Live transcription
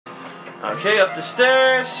Okay, up the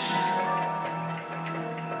stairs.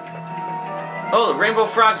 Oh, the rainbow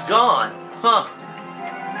frog's gone. Huh.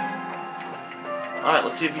 Alright,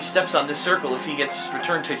 let's see if he steps on this circle, if he gets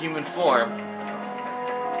returned to human form.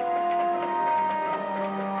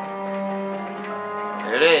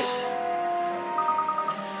 There it is.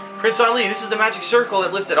 Prince Ali, this is the magic circle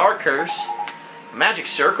that lifted our curse. Magic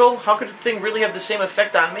circle? How could the thing really have the same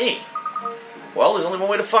effect on me? Well, there's only one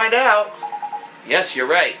way to find out. Yes, you're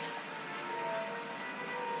right.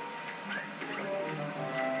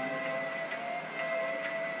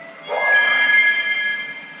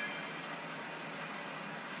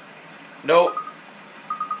 Nope.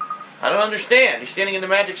 I don't understand. He's standing in the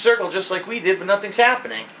magic circle just like we did, but nothing's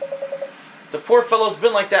happening. The poor fellow's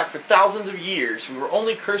been like that for thousands of years. We were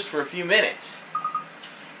only cursed for a few minutes.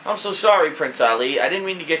 I'm so sorry, Prince Ali. I didn't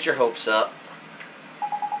mean to get your hopes up.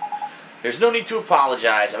 There's no need to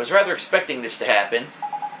apologize. I was rather expecting this to happen.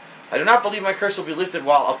 I do not believe my curse will be lifted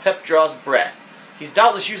while a pep draws breath. He's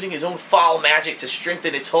doubtless using his own foul magic to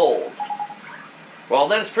strengthen its hold. Well,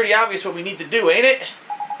 then it's pretty obvious what we need to do, ain't it?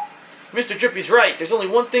 Mr. Drippy's right. There's only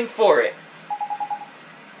one thing for it.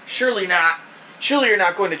 Surely not. Surely you're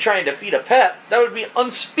not going to try and defeat a pep. That would be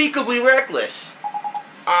unspeakably reckless.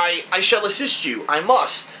 I shall assist you. I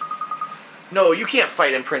must. No, you can't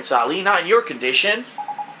fight him, Prince Ali. Not in your condition.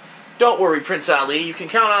 Don't worry, Prince Ali. You can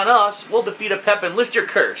count on us. We'll defeat a pep and lift your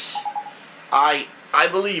curse. I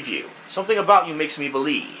believe you. Something about you makes me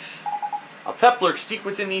believe. A pep lurks deep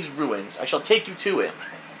within these ruins. I shall take you to him.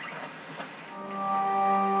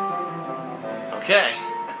 Okay.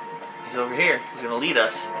 He's over here. He's going to lead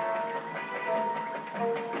us.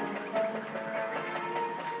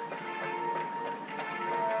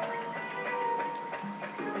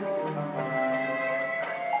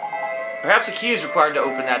 Perhaps a key is required to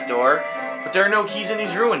open that door, but there are no keys in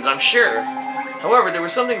these ruins, I'm sure. However, there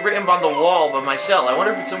was something written on the wall by my cell. I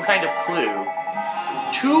wonder if it's some kind of clue.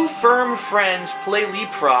 2 firm friends play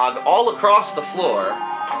leapfrog all across the floor.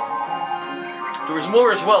 There was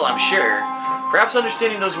more as well, I'm sure. Perhaps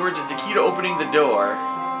understanding those words is the key to opening the door.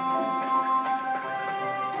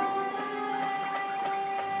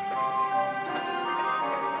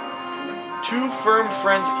 Two firm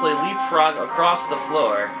friends play leapfrog across the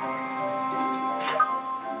floor.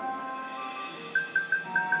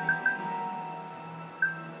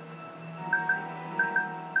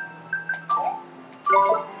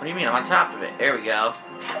 What do you mean? I'm on top of it. There we go.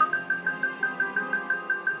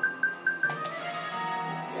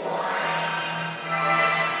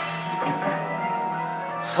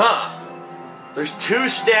 Huh. There's 2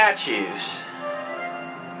 statues.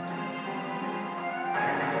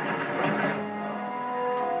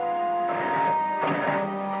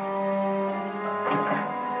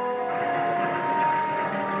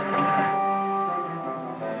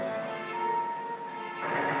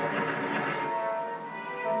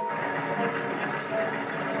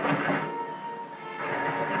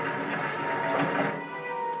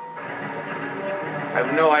 I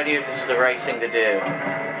have no idea if this is the right thing to do.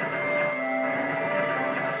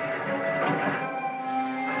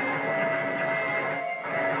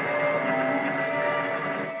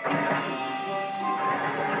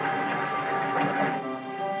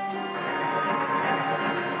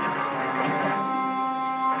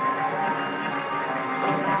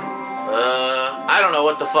 I don't know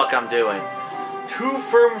what the fuck I'm doing. 2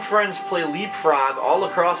 firm friends play leapfrog all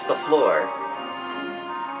across the floor.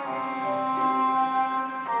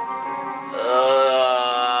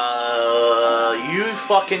 You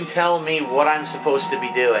fucking tell me what I'm supposed to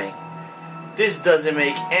be doing. This doesn't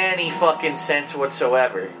make any fucking sense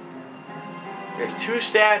whatsoever. There's 2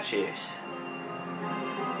 statues.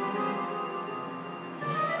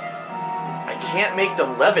 I can't make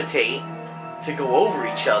them levitate to go over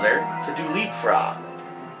each other to do leapfrog.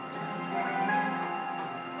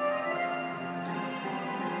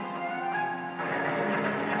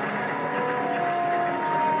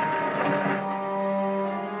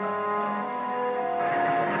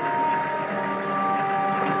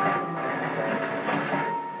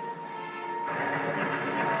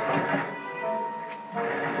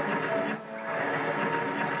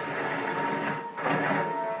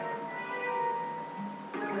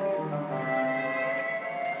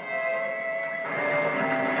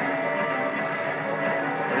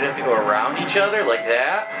 We have to go around each other like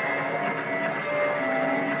that?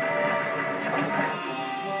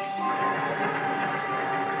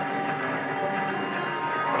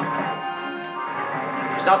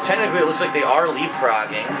 Now technically it looks like they are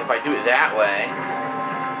leapfrogging if I do it that way.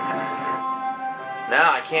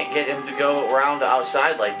 Now I can't get him to go around the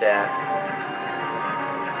outside like that.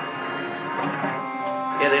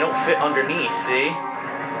 Yeah, they don't fit underneath, see?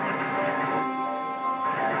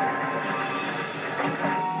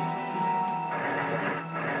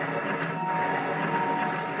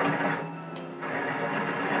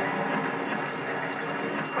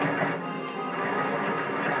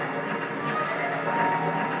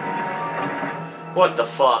 What the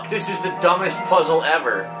fuck? This is the dumbest puzzle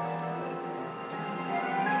ever.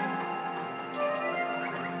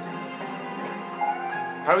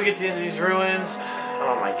 How do we get to the end of these ruins?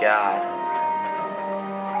 Oh my god.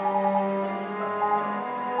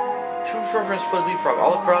 Two friends play leapfrog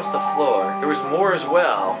all across the floor. There was more as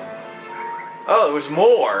well. Oh, there was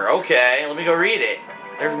more. Okay, let me go read it.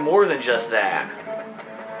 There's more than just that.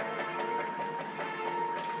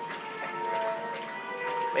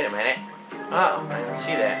 Wait a minute. Oh, I didn't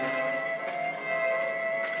see that.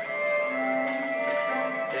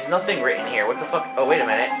 There's nothing written here. What the fuck? Oh, wait a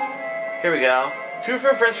minute. Here we go. Two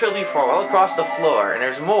friends play leapfrog all across the floor, and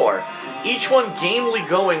there's more. Each one gamely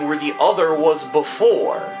going where the other was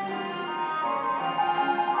before.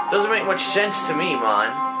 Doesn't make much sense to me,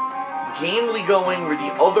 man. Gamely going where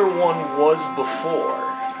the other one was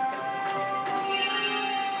before.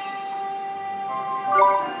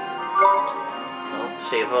 Well,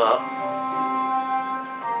 save up.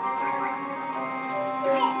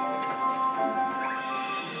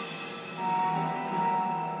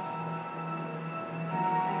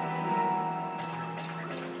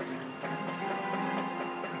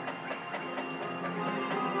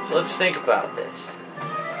 So let's think about this.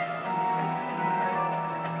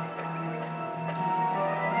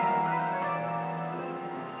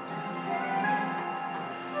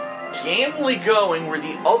 Gamely going where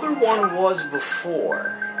the other one was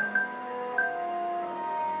before.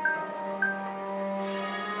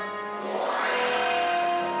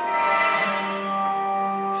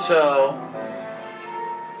 So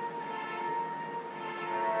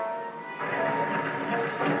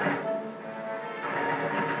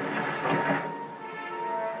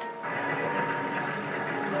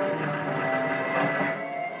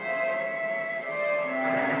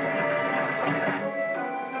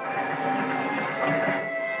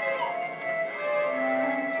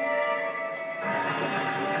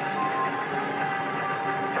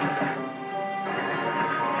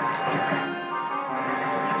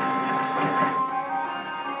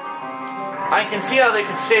I can see how they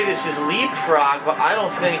could say this is leapfrog, but I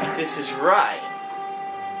don't think this is right.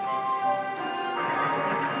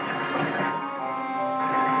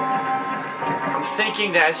 I'm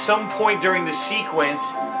thinking that at some point during the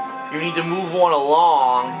sequence, you need to move one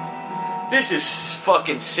along. This is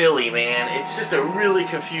fucking silly, man. It's just a really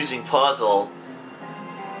confusing puzzle.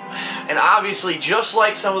 And obviously, just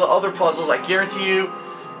like some of the other puzzles, I guarantee you,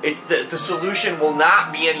 it's the solution will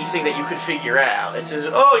not be anything that you could figure out. It says,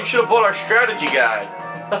 oh, you should have bought our strategy guide.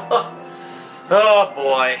 Oh,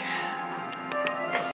 boy.